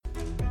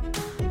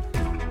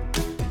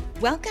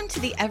Welcome to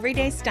the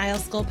Everyday Style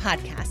School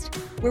podcast,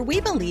 where we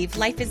believe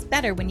life is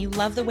better when you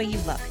love the way you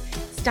look.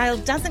 Style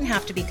doesn't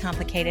have to be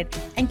complicated,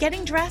 and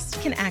getting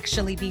dressed can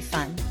actually be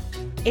fun.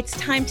 It's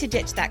time to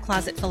ditch that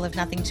closet full of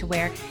nothing to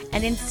wear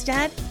and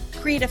instead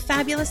create a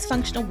fabulous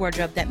functional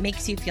wardrobe that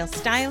makes you feel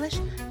stylish,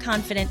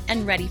 confident,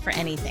 and ready for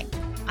anything.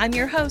 I'm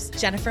your host,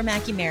 Jennifer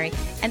Mackey-Mary,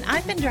 and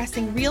I've been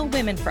dressing real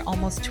women for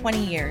almost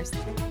 20 years.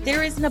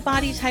 There isn't a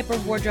body type or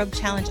wardrobe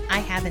challenge I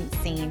haven't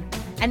seen.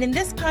 And in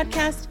this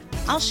podcast,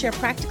 I'll share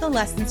practical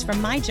lessons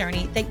from my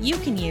journey that you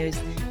can use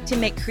to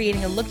make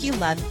creating a look you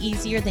love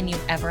easier than you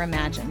ever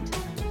imagined.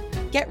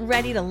 Get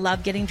ready to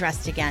love getting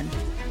dressed again.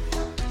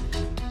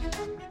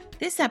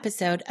 This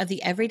episode of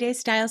the Everyday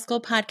Style School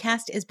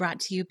podcast is brought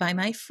to you by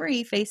my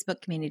free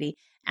Facebook community,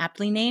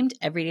 aptly named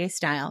Everyday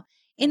Style.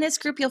 In this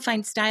group, you'll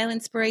find style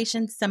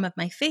inspiration, some of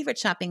my favorite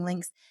shopping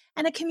links,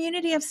 and a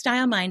community of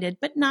style-minded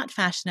but not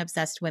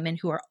fashion-obsessed women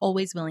who are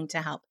always willing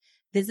to help.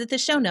 Visit the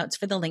show notes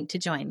for the link to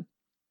join.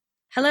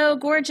 Hello,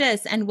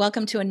 gorgeous, and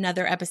welcome to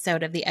another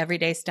episode of the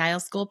Everyday Style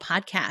School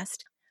podcast.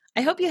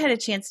 I hope you had a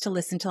chance to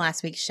listen to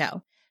last week's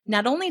show.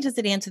 Not only does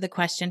it answer the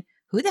question,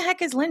 who the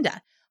heck is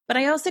Linda? But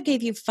I also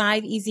gave you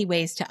 5 easy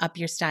ways to up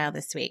your style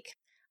this week.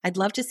 I'd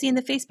love to see in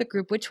the Facebook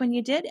group which one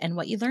you did and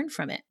what you learned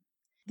from it.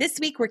 This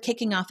week, we're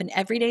kicking off an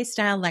Everyday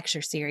Style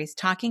lecture series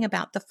talking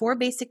about the 4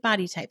 basic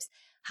body types,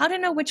 how to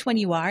know which one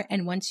you are,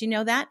 and once you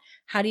know that,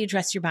 how do you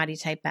dress your body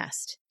type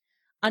best?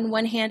 On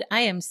one hand,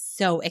 I am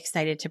so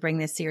excited to bring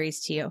this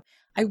series to you.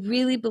 I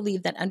really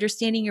believe that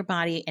understanding your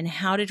body and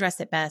how to dress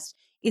it best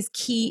is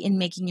key in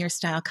making your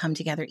style come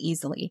together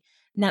easily.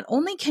 Not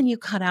only can you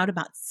cut out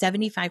about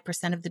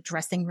 75% of the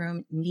dressing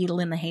room needle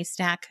in the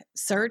haystack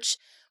search,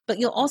 but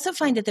you'll also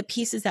find that the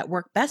pieces that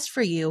work best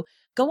for you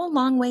go a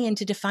long way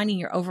into defining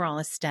your overall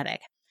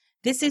aesthetic.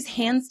 This is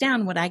hands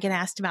down what I get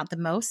asked about the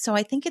most, so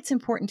I think it's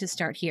important to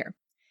start here.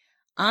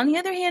 On the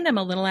other hand, I'm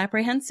a little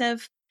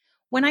apprehensive.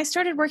 When I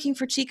started working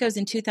for Chico's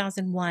in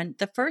 2001,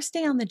 the first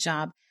day on the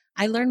job,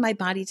 I learned my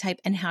body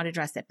type and how to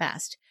dress it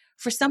best.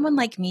 For someone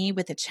like me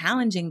with a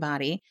challenging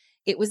body,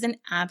 it was an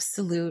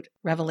absolute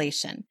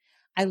revelation.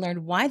 I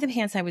learned why the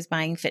pants I was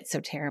buying fit so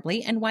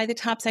terribly and why the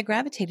tops I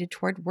gravitated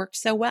toward worked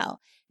so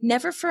well.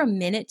 Never for a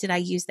minute did I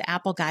use the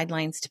Apple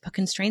guidelines to put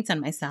constraints on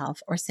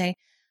myself or say,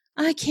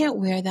 I can't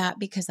wear that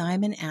because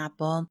I'm an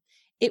Apple.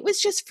 It was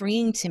just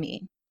freeing to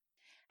me.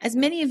 As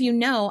many of you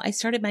know, I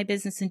started my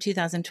business in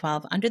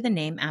 2012 under the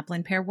name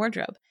Apple & Pear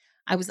Wardrobe.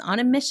 I was on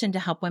a mission to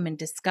help women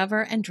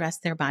discover and dress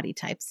their body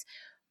types.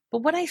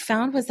 But what I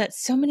found was that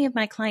so many of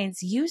my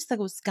clients used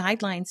those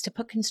guidelines to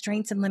put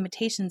constraints and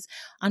limitations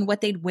on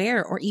what they'd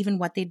wear or even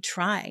what they'd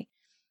try.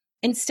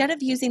 Instead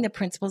of using the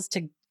principles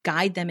to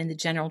guide them in the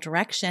general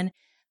direction,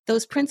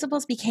 those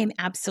principles became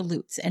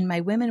absolutes, and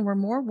my women were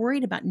more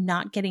worried about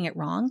not getting it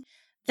wrong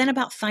than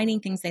about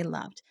finding things they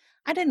loved.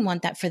 I didn't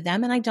want that for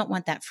them, and I don't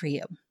want that for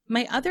you.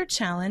 My other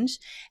challenge,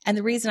 and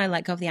the reason I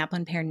let go of the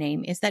Apple & Pear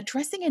name, is that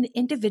dressing an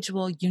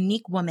individual,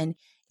 unique woman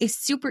is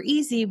super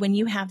easy when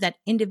you have that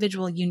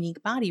individual,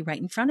 unique body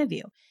right in front of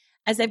you.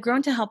 As I've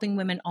grown to helping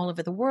women all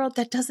over the world,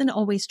 that doesn't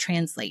always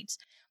translate.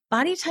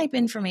 Body type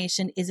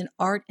information is an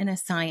art and a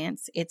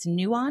science. It's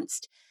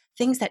nuanced.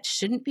 Things that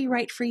shouldn't be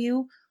right for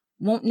you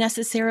won't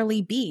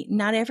necessarily be.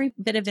 Not every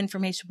bit of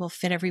information will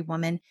fit every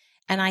woman,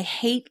 and I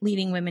hate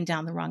leading women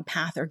down the wrong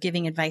path or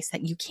giving advice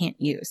that you can't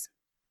use.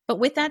 But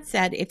with that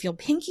said, if you'll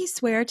pinky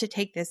swear to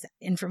take this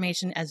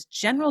information as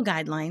general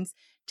guidelines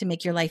to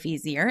make your life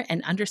easier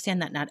and understand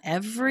that not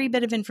every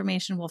bit of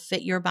information will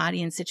fit your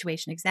body and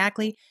situation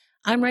exactly,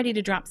 I'm ready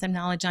to drop some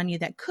knowledge on you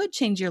that could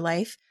change your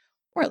life,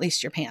 or at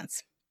least your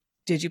pants.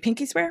 Did you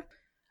pinky swear?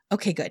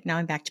 Okay, good. Now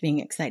I'm back to being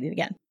excited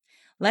again.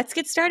 Let's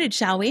get started,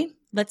 shall we?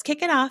 Let's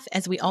kick it off,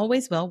 as we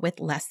always will, with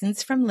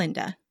lessons from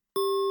Linda.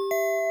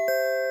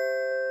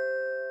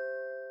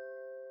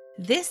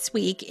 This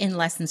week in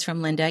Lessons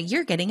from Linda,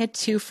 you're getting a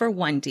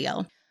 2-for-1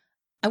 deal.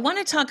 I want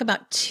to talk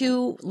about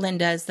 2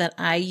 Lindas that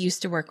I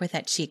used to work with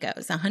at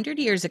Chico's. 100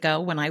 years ago,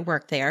 when I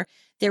worked there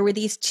were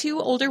these 2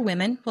 older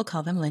women, we'll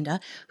call them Linda,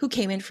 who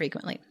came in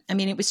frequently. I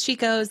mean, it was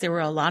Chico's. There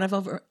were a lot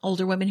of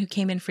older women who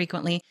came in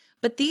frequently,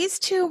 but these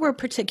 2 were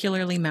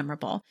particularly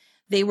memorable.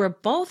 They were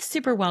both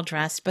super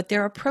well-dressed, but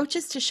their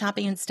approaches to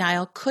shopping and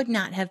style could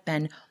not have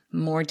been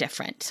more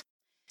different.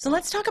 So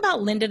let's talk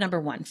about Linda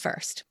number 1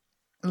 first.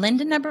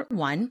 Linda number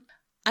 1,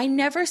 I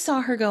never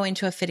saw her go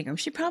into a fitting room.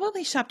 She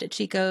probably shopped at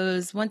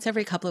Chico's once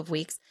every couple of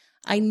weeks.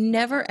 I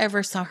never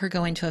ever saw her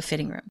go into a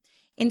fitting room.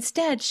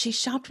 Instead, she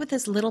shopped with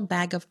this little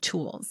bag of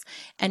tools.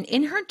 And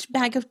in her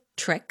bag of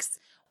tricks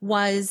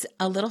was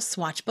a little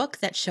swatch book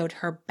that showed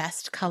her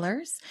best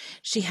colors.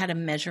 She had a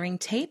measuring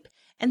tape.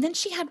 And then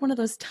she had one of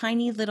those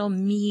tiny little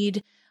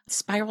Mead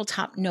spiral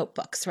top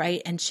notebooks,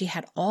 right? And she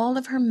had all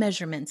of her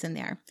measurements in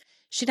there.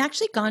 She'd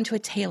actually gone to a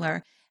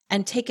tailor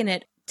and taken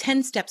it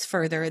 10 steps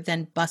further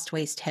than bust,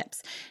 waist,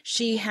 hips.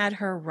 She had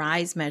her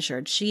rise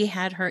measured. She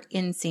had her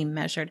inseam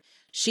measured.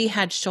 She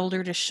had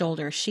shoulder to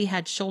shoulder. She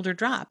had shoulder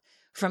drop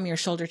from your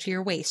shoulder to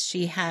your waist.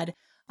 She had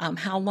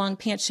how long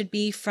pants should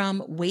be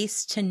from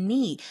waist to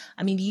knee.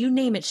 I mean, you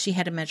name it, she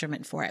had a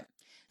measurement for it.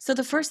 So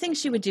the first thing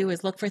she would do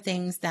is look for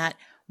things that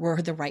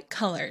were the right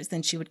colors.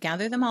 Then she would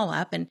gather them all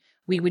up and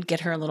we would get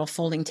her a little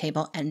folding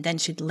table and then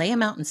she'd lay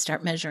them out and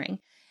start measuring.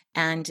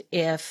 And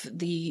if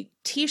the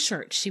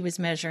t-shirt she was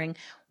measuring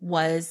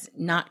was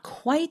not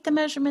quite the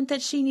measurement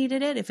that she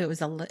needed it, if it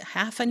was a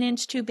half an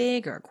inch too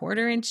big or a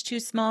quarter inch too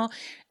small,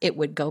 it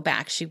would go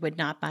back. She would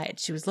not buy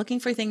it. She was looking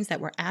for things that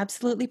were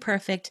absolutely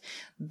perfect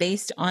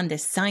based on the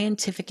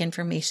scientific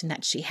information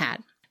that she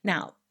had.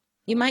 Now,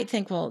 you might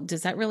think, well,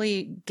 does that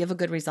really give a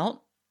good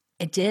result?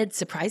 It did,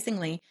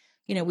 surprisingly.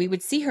 We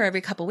would see her every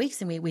couple of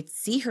weeks and we would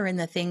see her in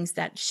the things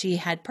that she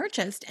had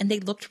purchased and they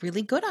looked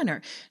really good on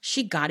her.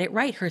 She got it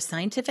right. Her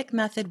scientific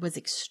method was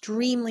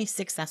extremely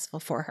successful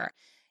for her.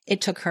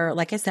 It took her,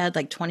 like I said,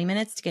 like 20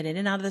 minutes to get in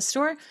and out of the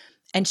store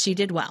and she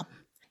did well.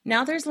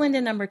 Now there's Linda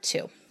number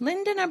 2.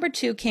 Linda number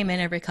 2 came in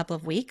every couple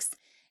of weeks.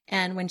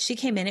 And when she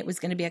came in, it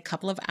was going to be a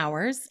couple of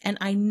hours. And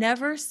I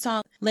never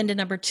saw Linda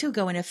number 2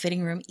 go in a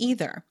fitting room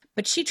either.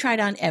 But she tried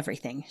on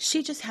everything.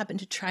 She just happened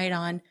to try it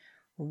on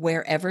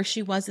wherever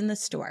she was in the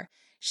store.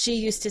 She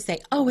used to say,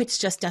 oh, it's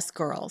just us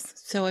girls.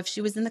 So if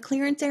she was in the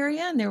clearance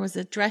area and there was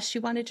a dress she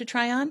wanted to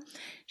try on,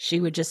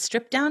 she would just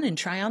strip down and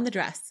try on the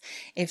dress.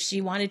 If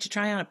she wanted to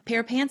try on a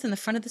pair of pants in the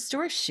front of the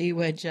store, she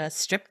would just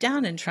strip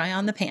down and try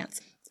on the pants.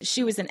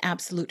 She was an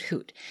absolute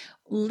hoot.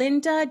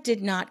 Linda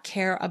did not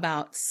care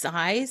about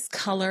size,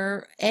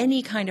 color,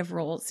 any kind of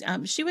rules.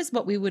 She was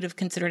what we would have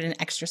considered an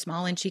extra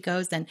small in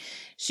Chico's, and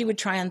she would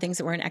try on things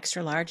that were an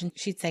extra large, and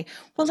she'd say,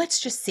 well,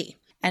 let's just see.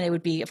 And it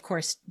would be, of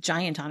course,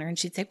 giant on her. And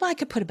she'd say, well, I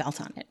could put a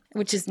belt on it,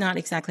 which is not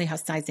exactly how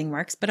sizing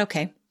works, but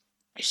okay.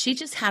 She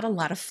just had a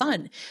lot of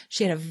fun.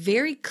 She had a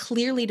very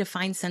clearly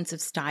defined sense of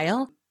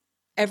style.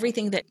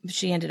 Everything that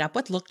she ended up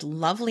with looked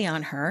lovely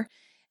on her.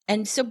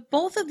 And so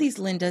both of these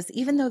Lindas,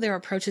 even though their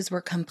approaches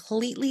were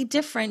completely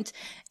different,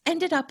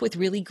 ended up with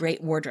really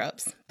great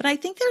wardrobes. But I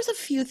think there's a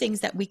few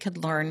things that we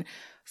could learn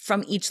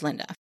from each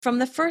Linda. From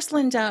the first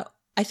Linda,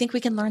 I think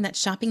we can learn that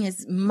shopping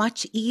is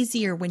much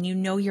easier when you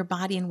know your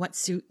body and what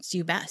suits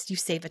you best. You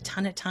save a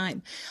ton of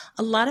time.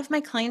 A lot of my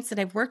clients that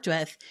I've worked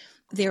with,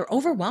 they're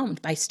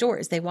overwhelmed by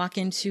stores. They walk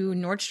into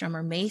Nordstrom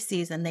or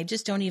Macy's and they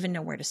just don't even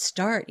know where to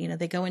start.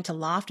 They go into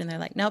Loft and they're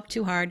like, nope,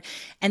 too hard.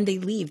 And they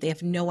leave. They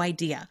have no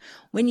idea.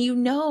 When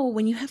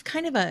you have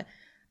kind of a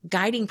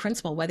guiding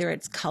principle, whether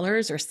it's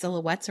colors or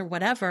silhouettes or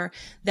whatever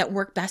that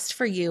work best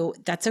for you,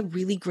 that's a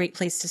really great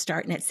place to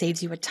start and it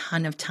saves you a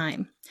ton of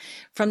time.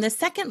 From the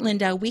second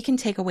Linda, we can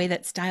take away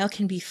that style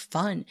can be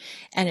fun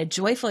and a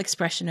joyful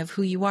expression of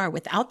who you are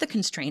without the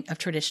constraint of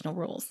traditional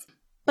rules.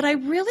 But I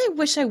really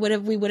wish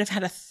we would have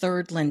had a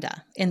third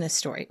Linda in this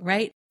story,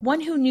 right?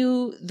 One who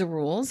knew the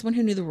rules,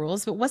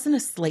 but wasn't a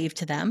slave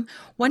to them.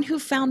 One who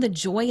found the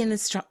joy in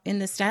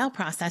the style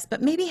process,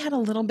 but maybe had a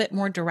little bit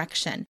more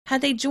direction.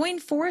 Had they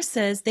joined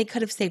forces, they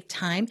could have saved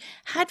time,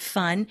 had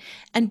fun,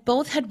 and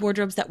both had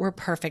wardrobes that were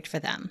perfect for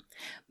them.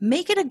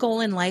 Make it a goal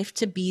in life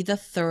to be the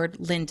third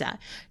Linda,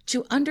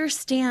 to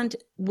understand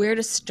where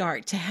to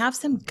start, to have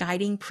some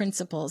guiding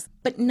principles,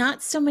 but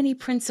not so many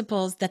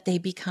principles that they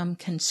become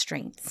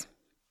constraints.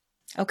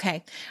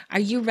 Okay, are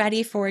you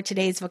ready for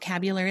today's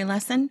vocabulary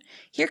lesson?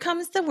 Here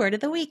comes the word of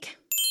the week.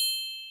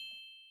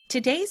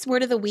 Today's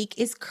word of the week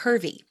is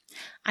curvy.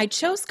 I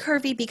chose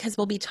curvy because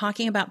we'll be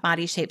talking about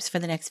body shapes for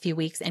the next few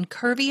weeks, and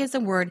curvy is a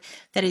word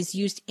that is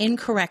used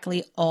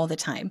incorrectly all the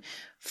time.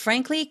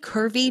 Frankly,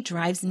 curvy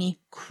drives me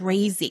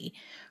crazy.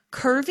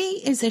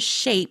 Curvy is a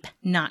shape,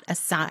 not a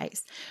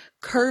size.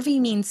 Curvy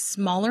means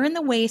smaller in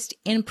the waist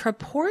in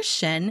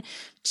proportion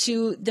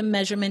to the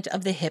measurement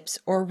of the hips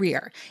or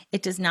rear.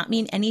 It does not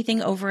mean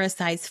anything over a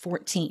size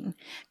 14.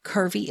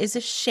 Curvy is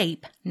a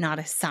shape, not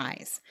a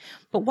size.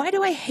 But why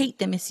do I hate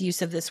the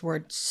misuse of this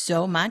word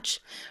so much?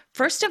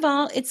 First of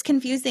all, it's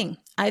confusing.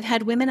 I've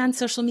had women on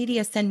social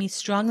media send me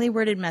strongly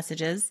worded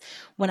messages.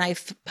 When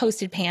I've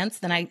posted pants,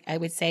 then I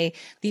would say,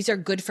 these are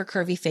good for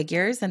curvy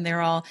figures. And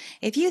they're all,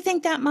 if you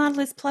think that model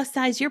is plus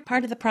size, you're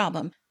part of the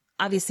problem.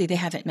 Obviously, they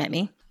haven't met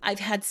me. I've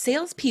had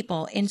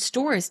salespeople in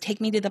stores take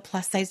me to the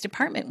plus size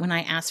department when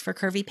I ask for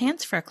curvy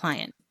pants for a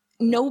client.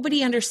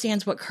 Nobody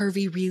understands what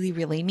curvy really,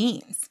 really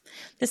means.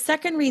 The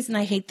second reason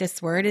I hate this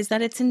word is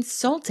that it's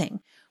insulting.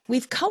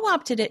 We've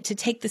co-opted it to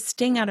take the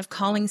sting out of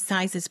calling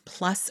sizes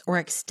plus or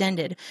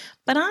extended.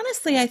 But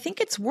honestly, I think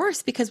it's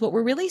worse because what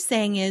we're really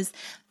saying is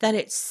that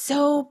it's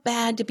so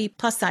bad to be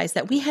plus size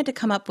that we had to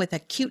come up with a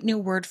cute new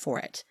word for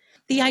it.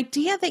 The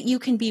idea that you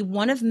can be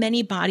one of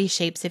many body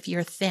shapes if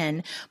you're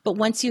thin, but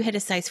once you hit a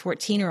size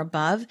 14 or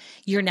above,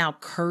 you're now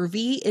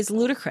curvy is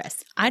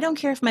ludicrous. I don't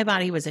care if my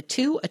body was a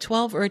 2, a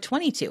 12, or a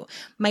 22.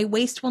 My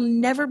waist will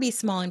never be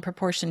small in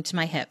proportion to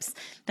my hips.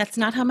 That's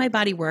not how my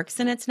body works,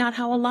 and it's not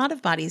how a lot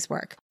of bodies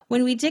work.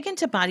 When we dig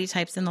into body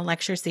types in the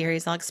lecture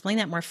series, I'll explain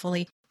that more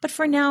fully. But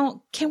for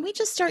now, can we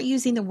just start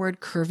using the word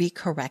curvy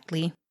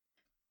correctly?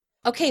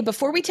 Okay,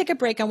 before we take a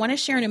break, I want to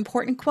share an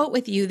important quote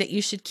with you that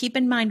you should keep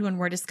in mind when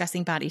we're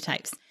discussing body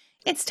types.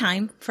 It's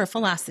time for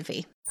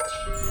philosophy.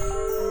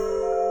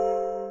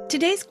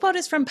 Today's quote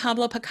is from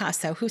Pablo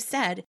Picasso, who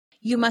said,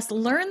 You must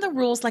learn the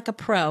rules like a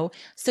pro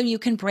so you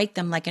can break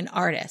them like an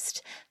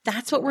artist.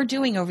 That's what we're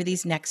doing over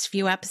these next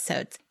few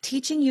episodes,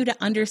 teaching you to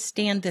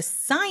understand the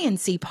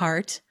science-y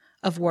part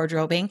of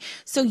wardrobing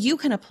so you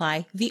can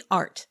apply the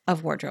art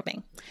of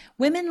wardrobing.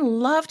 Women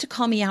love to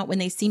call me out when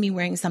they see me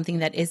wearing something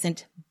that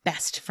isn't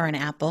best for an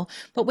apple,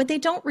 but what they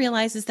don't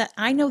realize is that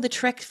I know the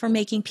trick for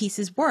making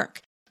pieces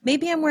work.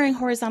 Maybe I'm wearing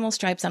horizontal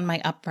stripes on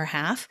my upper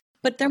half,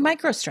 but they're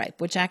micro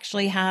stripe, which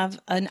actually have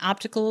an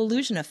optical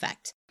illusion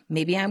effect.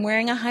 Maybe I'm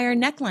wearing a higher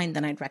neckline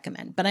than I'd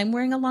recommend, but I'm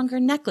wearing a longer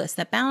necklace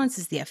that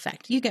balances the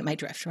effect. You get my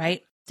drift,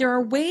 right? There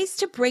are ways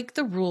to break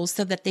the rules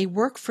so that they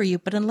work for you,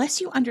 but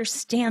unless you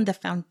understand the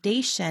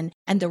foundation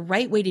and the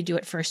right way to do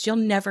it first, you'll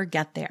never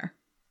get there.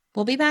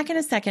 We'll be back in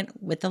a second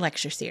with the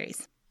lecture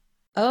series.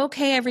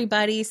 Okay,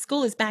 everybody,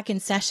 school is back in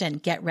session.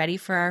 Get ready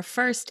for our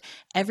first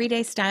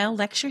Everyday Style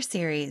lecture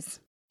series.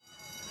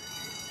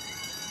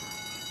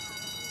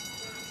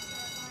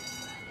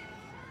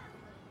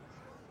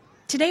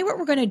 Today, what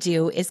we're going to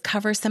do is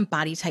cover some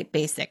body type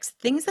basics,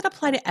 things that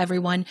apply to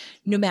everyone,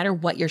 no matter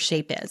what your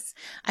shape is.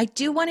 I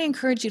do want to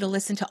encourage you to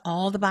listen to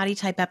all the body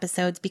type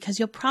episodes because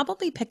you'll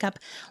probably pick up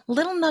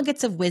little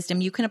nuggets of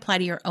wisdom you can apply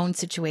to your own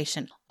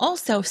situation.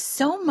 Also,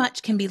 so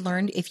much can be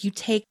learned if you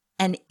take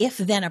an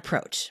if-then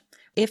approach.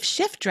 If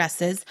shift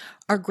dresses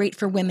are great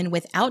for women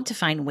without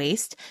defined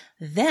waist,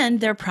 then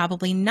they're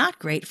probably not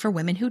great for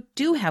women who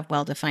do have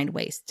well-defined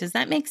waist. Does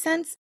that make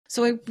sense?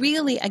 So I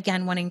really,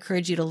 again, want to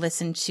encourage you to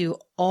listen to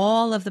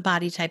all of the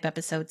body type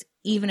episodes,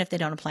 even if they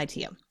don't apply to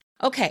you.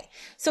 Okay,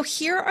 so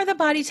here are the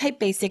body type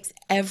basics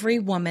every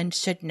woman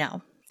should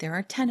know. There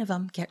are 10 of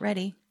them. Get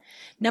ready.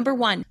 Number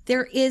 1,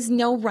 there is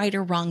no right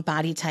or wrong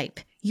body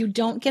type. You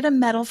don't get a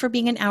medal for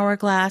being an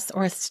hourglass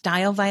or a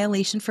style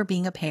violation for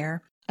being a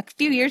pear. A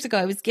few years ago,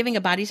 I was giving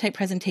a body type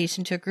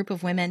presentation to a group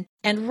of women,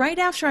 and right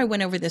after I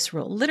went over this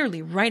rule,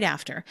 literally right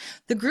after,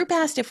 the group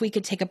asked if we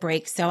could take a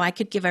break so I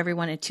could give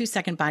everyone a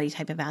 2-second body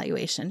type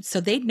evaluation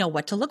so they'd know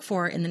what to look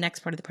for in the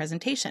next part of the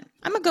presentation.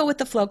 I'm a go with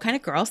the flow kind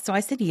of girl, so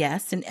I said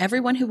yes, and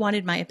everyone who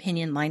wanted my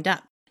opinion lined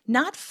up.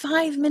 Not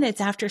 5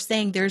 minutes after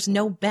saying there's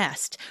no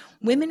best,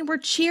 women were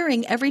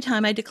cheering every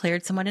time I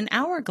declared someone an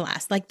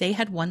hourglass, like they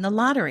had won the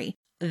lottery.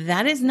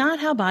 That is not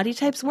how body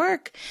types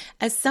work.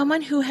 As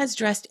someone who has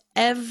dressed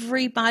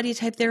every body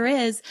type there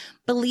is,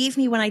 believe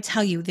me when I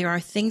tell you there are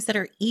things that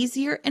are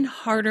easier and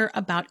harder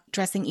about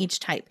dressing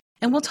each type.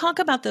 And we'll talk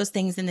about those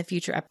things in the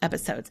future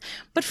episodes.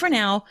 But for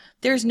now,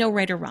 there's no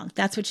right or wrong.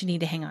 That's what you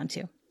need to hang on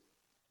to.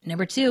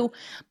 Number 2,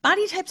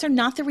 body types are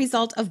not the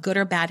result of good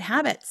or bad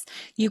habits.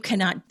 You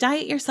cannot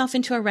diet yourself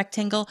into a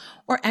rectangle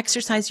or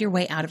exercise your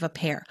way out of a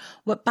pear.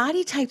 What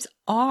body types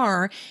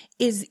are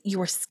is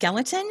your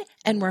skeleton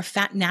and where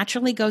fat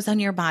naturally goes on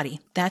your body.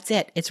 That's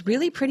it. It's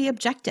really pretty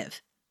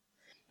objective.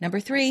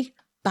 Number 3,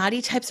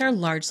 body types are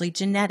largely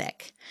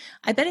genetic.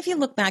 I bet if you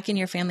look back in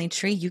your family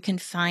tree, you can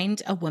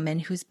find a woman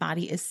whose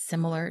body is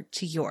similar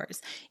to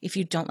yours. If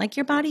you don't like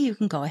your body, you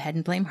can go ahead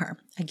and blame her.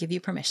 I give you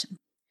permission.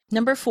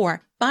 Number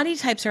 4, body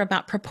types are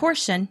about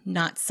proportion,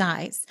 not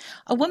size.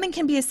 A woman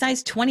can be a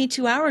size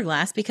 22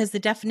 hourglass because the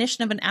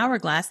definition of an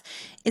hourglass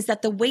is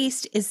that the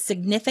waist is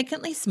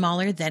significantly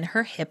smaller than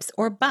her hips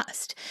or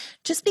bust.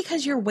 Just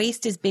because your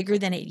waist is bigger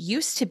than it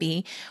used to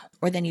be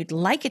or than you'd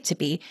like it to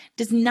be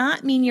does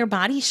not mean your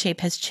body shape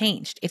has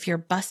changed. If your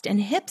bust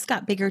and hips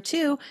got bigger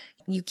too,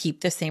 you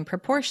keep the same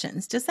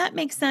proportions. Does that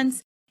make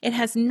sense? It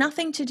has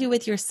nothing to do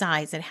with your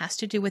size. It has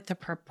to do with the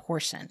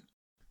proportion.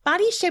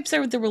 Body shapes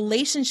are the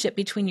relationship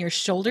between your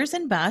shoulders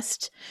and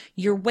bust,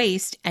 your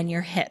waist, and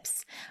your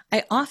hips.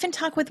 I often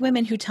talk with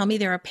women who tell me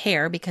they're a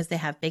pear because they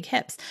have big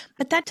hips,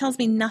 but that tells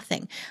me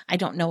nothing. I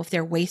don't know if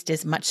their waist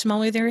is much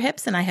smaller than their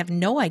hips, and I have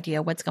no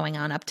idea what's going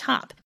on up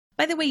top.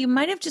 By the way, you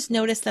might have just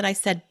noticed that I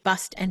said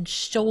bust and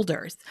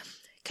shoulders.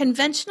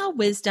 Conventional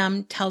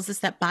wisdom tells us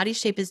that body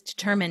shape is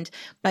determined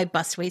by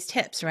bust, waist,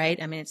 hips,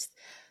 right? I mean, it's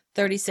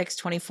 36,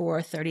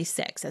 24,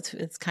 36.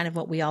 That's kind of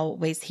what we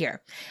always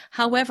hear.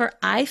 However,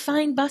 I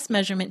find bust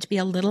measurement to be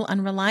a little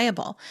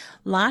unreliable.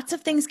 Lots of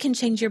things can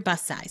change your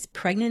bust size.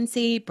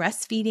 Pregnancy,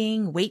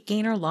 breastfeeding, weight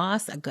gain or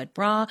loss, a good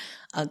bra,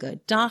 a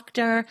good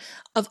doctor.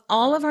 Of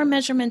all of our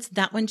measurements,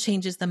 that one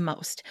changes the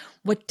most.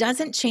 What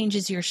doesn't change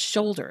is your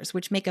shoulders,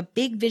 which make a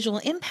big visual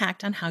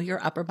impact on how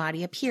your upper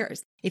body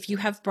appears. If you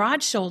have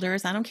broad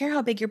shoulders, I don't care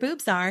how big your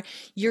boobs are,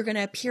 you're going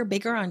to appear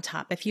bigger on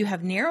top. If you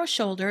have narrow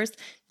shoulders,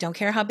 don't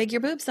care how big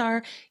your boobs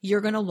are,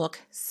 you're going to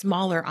look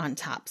smaller on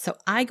top. So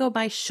I go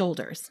by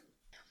shoulders.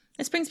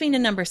 This brings me to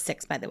number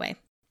 6, by the way.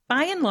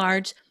 By and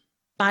large,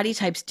 body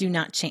types do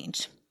not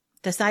change.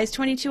 The size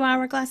 22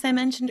 hourglass I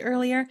mentioned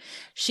earlier,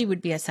 she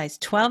would be a size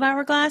 12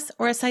 hourglass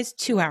or a size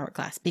 2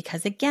 hourglass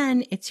because,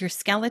 again, it's your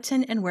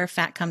skeleton and where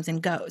fat comes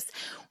and goes.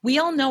 We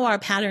all know our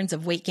patterns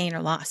of weight gain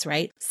or loss,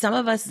 right? Some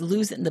of us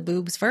lose it in the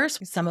boobs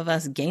first. Some of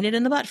us gain it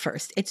in the butt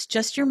first. It's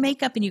just your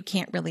makeup and you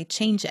can't really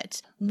change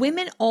it.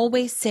 Women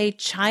always say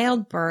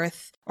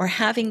childbirth or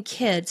having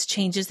kids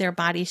changes their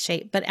body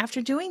shape. But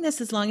after doing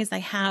this as long as I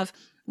have,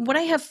 what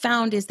I have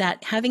found is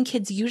that having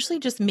kids usually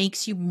just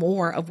makes you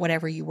more of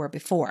whatever you were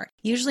before.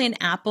 Usually an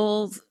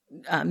apple's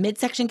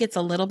midsection gets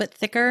a little bit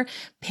thicker,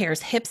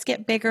 pairs hips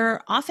get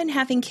bigger. Often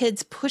having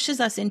kids pushes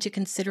us into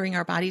considering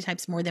our body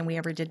types more than we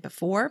ever did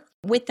before.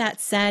 With that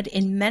said,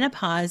 in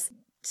menopause,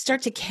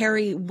 start to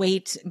carry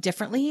weight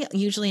differently,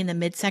 usually in the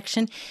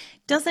midsection.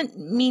 Doesn't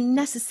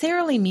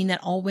necessarily mean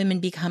that all women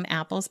become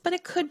apples, but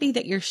it could be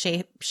that your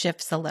shape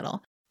shifts a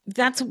little.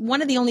 That's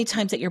one of the only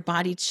times that your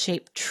body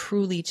shape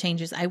truly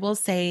changes. I will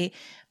say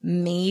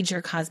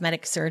major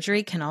cosmetic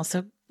surgery can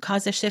also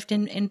cause a shift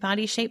in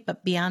body shape,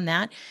 but beyond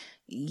that,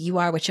 you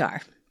are what you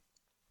are.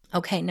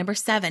 Okay, number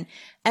 7,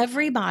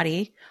 every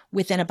body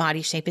within a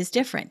body shape is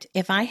different.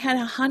 If I had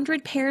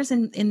 100 pairs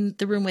in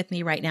the room with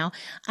me right now,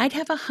 I'd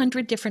have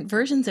 100 different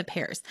versions of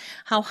pairs.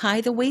 How high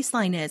the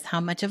waistline is,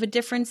 how much of a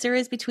difference there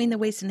is between the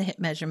waist and the hip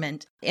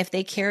measurement, if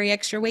they carry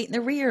extra weight in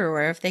the rear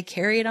or if they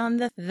carry it on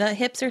the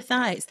hips or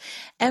thighs.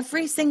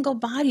 Every single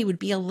body would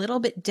be a little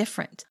bit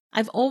different.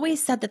 I've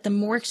always said that the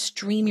more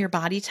extreme your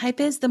body type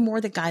is, the more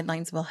the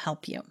guidelines will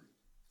help you.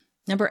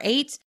 Number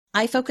 8,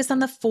 I focus on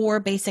the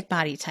 4 basic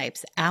body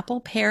types: apple,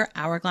 pear,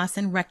 hourglass,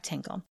 and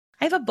rectangle.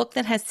 I have a book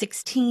that has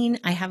 16.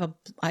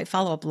 I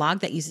follow a blog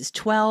that uses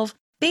 12.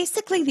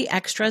 Basically, the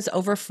extras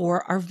over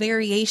 4 are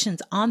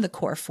variations on the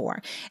core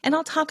 4, and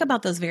I'll talk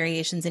about those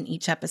variations in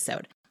each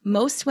episode.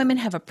 Most women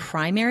have a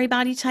primary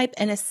body type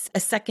and a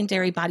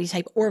secondary body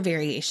type or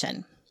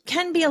variation.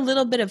 Can be a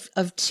little bit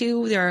of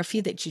 2. There are a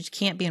few that you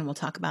can't be, and we'll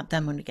talk about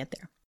them when we get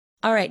there.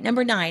 All right,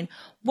 number 9,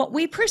 what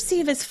we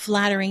perceive as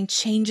flattering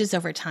changes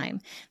over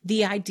time.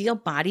 The ideal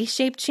body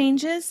shape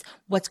changes.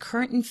 What's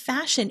current in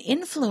fashion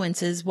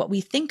influences what we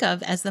think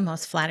of as the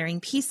most flattering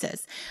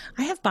pieces.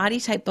 I have body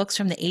type books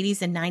from the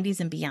 80s and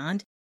 90s and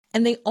beyond,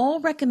 and they all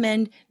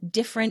recommend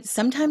different,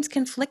 sometimes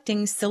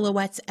conflicting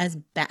silhouettes as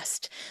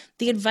best.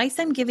 The advice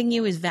I'm giving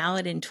you is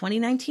valid in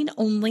 2019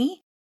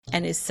 only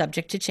and is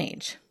subject to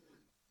change.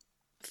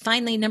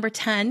 Finally, number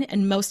 10,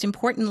 and most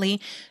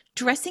importantly,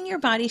 dressing your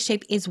body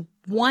shape is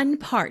one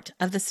part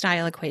of the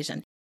style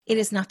equation. It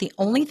is not the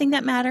only thing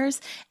that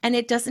matters, and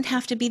it doesn't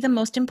have to be the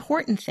most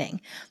important thing.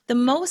 The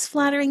most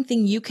flattering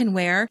thing you can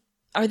wear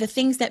are the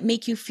things that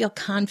make you feel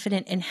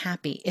confident and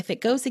happy. If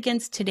it goes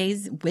against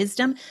today's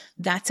wisdom,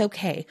 that's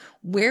okay.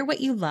 Wear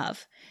what you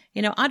love.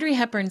 Audrey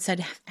Hepburn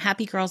said,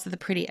 happy girls are the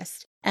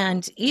prettiest.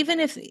 And even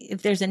if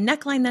there's a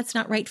neckline that's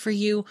not right for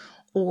you,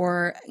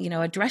 or,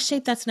 a dress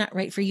shape that's not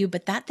right for you,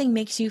 but that thing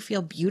makes you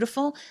feel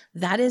beautiful,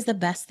 that is the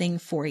best thing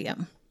for you.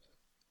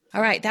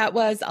 All right, that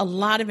was a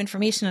lot of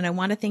information, and I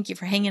want to thank you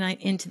for hanging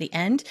in to the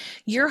end.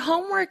 Your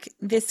homework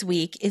this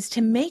week is to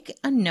make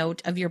a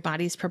note of your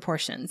body's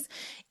proportions.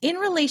 In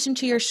relation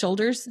to your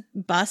shoulders,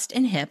 bust,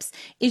 and hips,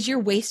 is your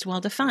waist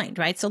well defined,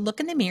 right? So look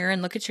in the mirror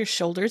and look at your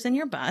shoulders and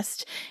your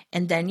bust,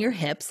 and then your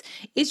hips.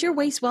 Is your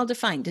waist well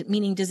defined?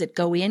 Meaning, does it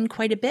go in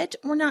quite a bit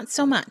or not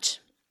so much?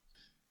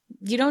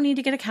 You don't need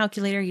to get a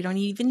calculator. You don't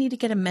even need to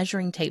get a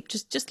measuring tape.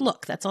 Just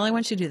look. That's all I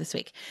want you to do this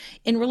week.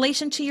 In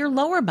relation to your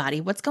lower body,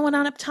 what's going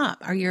on up top?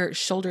 Are your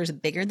shoulders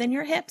bigger than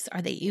your hips?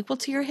 Are they equal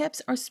to your hips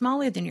or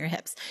smaller than your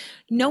hips?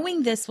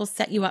 Knowing this will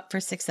set you up for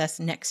success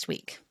next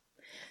week.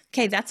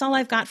 Okay, that's all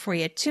I've got for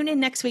you. Tune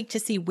in next week to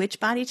see which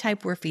body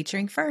type we're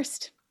featuring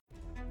first.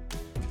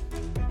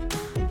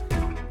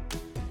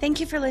 Thank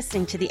you for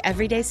listening to the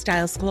Everyday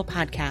Style School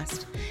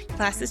podcast.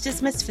 Class is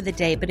dismissed for the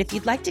day, but if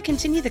you'd like to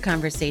continue the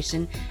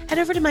conversation, head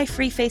over to my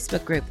free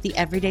Facebook group, The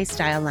Everyday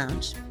Style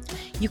Lounge.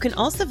 You can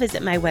also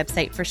visit my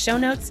website for show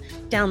notes,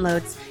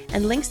 downloads,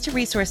 and links to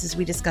resources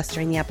we discussed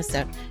during the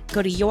episode.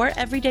 Go to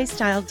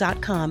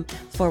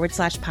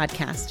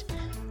youreverydaystyle.com/podcast.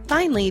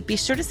 Finally, be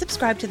sure to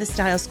subscribe to the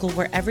Style School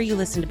wherever you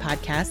listen to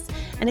podcasts.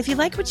 And if you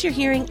like what you're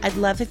hearing, I'd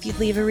love if you'd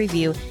leave a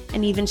review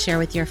and even share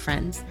with your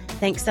friends.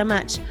 Thanks so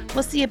much.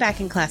 We'll see you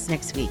back in class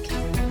next week.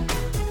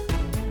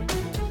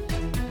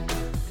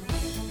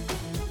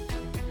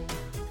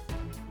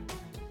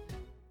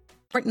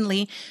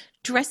 Importantly,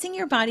 dressing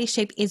your body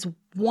shape is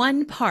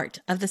one part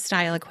of the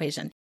style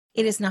equation.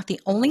 It is not the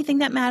only thing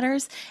that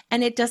matters,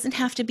 and it doesn't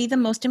have to be the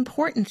most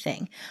important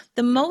thing.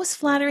 The most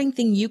flattering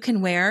thing you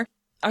can wear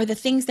are the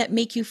things that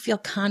make you feel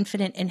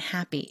confident and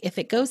happy. If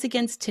it goes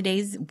against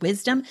today's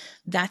wisdom,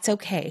 that's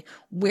okay.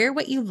 Wear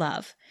what you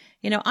love.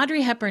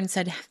 Audrey Hepburn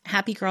said,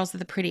 happy girls are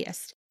the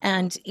prettiest.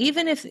 And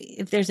even if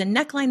there's a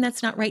neckline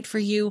that's not right for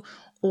you,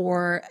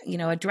 or,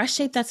 a dress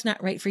shape that's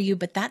not right for you,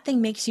 but that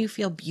thing makes you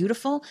feel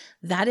beautiful,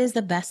 that is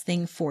the best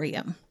thing for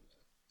you.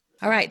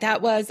 All right,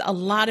 that was a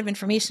lot of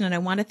information, and I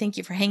want to thank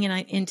you for hanging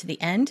in to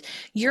the end.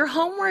 Your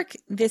homework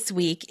this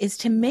week is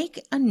to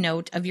make a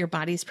note of your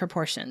body's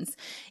proportions.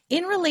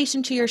 In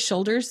relation to your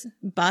shoulders,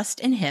 bust,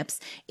 and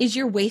hips, is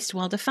your waist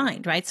well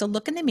defined, right? So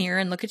look in the mirror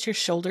and look at your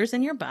shoulders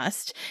and your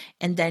bust,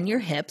 and then your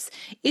hips.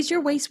 Is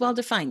your waist well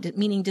defined?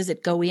 Meaning, does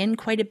it go in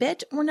quite a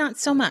bit or not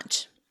so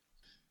much?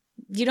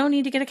 You don't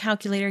need to get a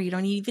calculator. You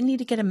don't even need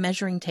to get a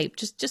measuring tape.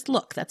 Just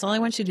look. That's all I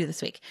want you to do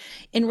this week.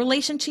 In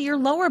relation to your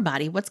lower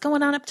body, what's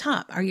going on up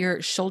top? Are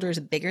your shoulders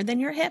bigger than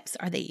your hips?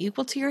 Are they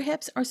equal to your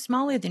hips or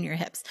smaller than your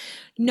hips?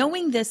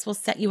 Knowing this will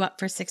set you up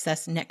for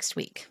success next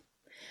week.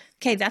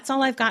 Okay, that's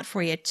all I've got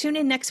for you. Tune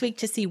in next week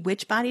to see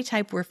which body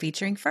type we're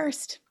featuring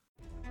first.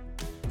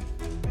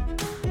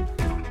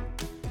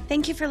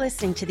 Thank you for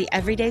listening to the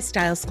Everyday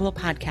Style School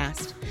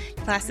podcast.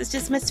 Class is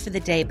dismissed for the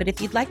day, but if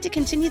you'd like to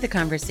continue the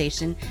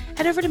conversation,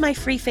 head over to my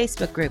free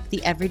Facebook group,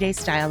 The Everyday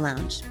Style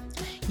Lounge.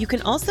 You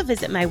can also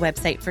visit my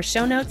website for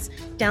show notes,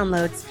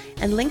 downloads,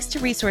 and links to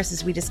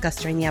resources we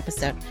discussed during the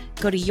episode.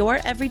 Go to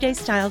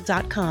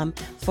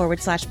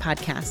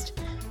youreverydaystyle.com/podcast.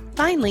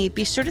 Finally,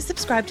 be sure to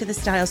subscribe to the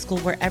Style School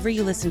wherever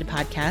you listen to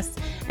podcasts.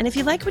 And if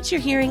you like what you're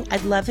hearing,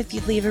 I'd love if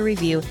you'd leave a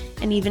review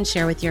and even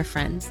share with your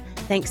friends.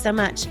 Thanks so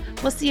much.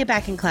 We'll see you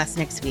back in class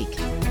next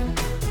week.